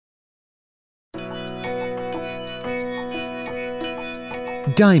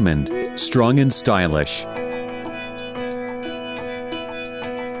Diamond, strong and stylish.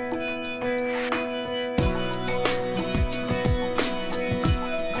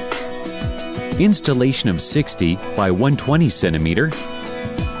 Installation of 60 by 120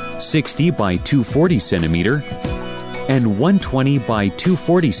 cm, 60 by 240 cm, and 120 by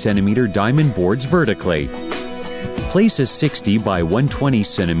 240 cm diamond boards vertically. Place a 60 by 120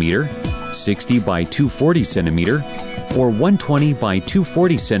 cm, 60 by 240 cm, or 120 by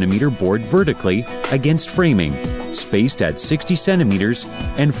 240 cm board vertically against framing, spaced at 60 cm,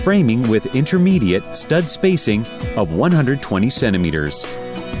 and framing with intermediate stud spacing of 120 cm.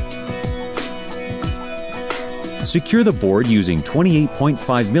 Secure the board using 28.5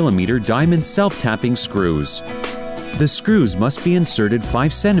 mm diamond self-tapping screws. The screws must be inserted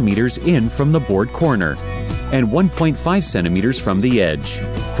 5 cm in from the board corner and 1.5 cm from the edge.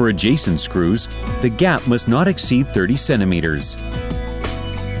 For adjacent screws, the gap must not exceed 30 cm.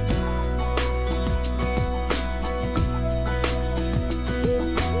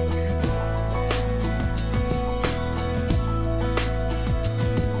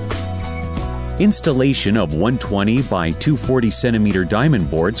 Installation of 120 by 240 cm diamond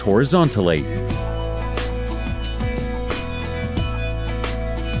boards horizontally.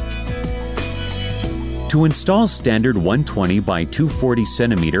 To install standard 120 by 240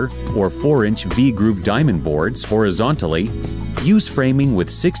 cm or 4-inch V-groove diamond boards horizontally, use framing with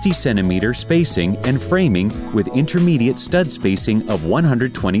 60 cm spacing and framing with intermediate stud spacing of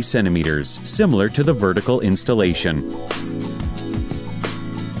 120 cm, similar to the vertical installation.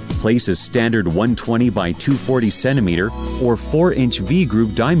 Place a standard 120 by 240 cm or 4-inch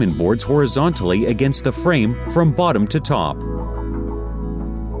V-groove diamond boards horizontally against the frame from bottom to top.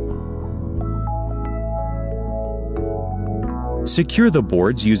 Secure the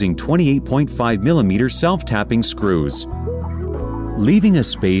boards using 28.5 mm self-tapping screws, leaving a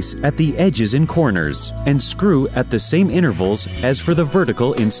space at the edges and corners, and screw at the same intervals as for the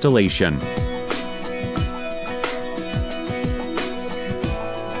vertical installation.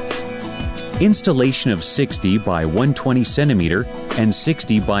 Installation of 60 by 120 cm and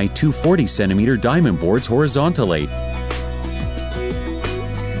 60 by 240 cm diamond boards horizontally.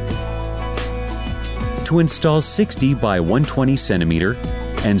 To install 60 by 120 cm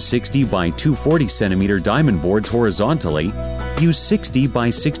and 60 by 240 cm diamond boards horizontally, use 60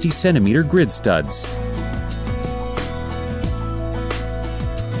 by 60 cm grid studs.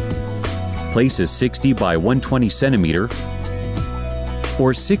 Place a 60 by 120 cm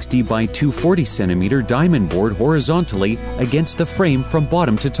or 60 by 240 cm diamond board horizontally against the frame from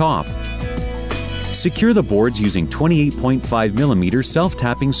bottom to top. Secure the boards using 28.5 mm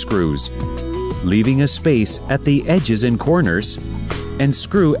self-tapping screws, leaving a space at the edges and corners, and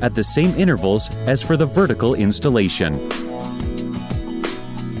screw at the same intervals as for the vertical installation.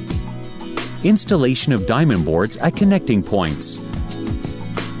 Installation of diamond boards at connecting points.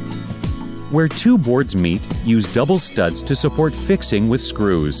 Where two boards meet, use double studs to support fixing with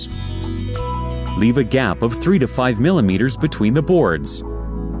screws. Leave a gap of 3 to 5 mm between the boards.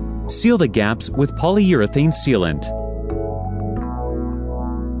 Seal the gaps with polyurethane sealant.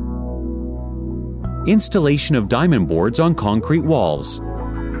 Installation of diamond boards on concrete walls.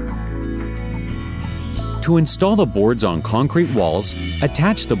 To install the boards on concrete walls,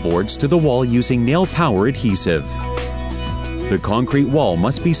 attach the boards to the wall using nail power adhesive. The concrete wall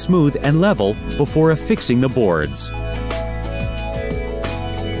must be smooth and level before affixing the boards.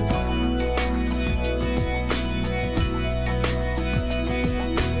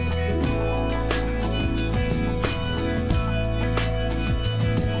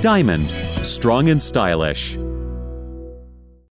 Diamond, strong and stylish.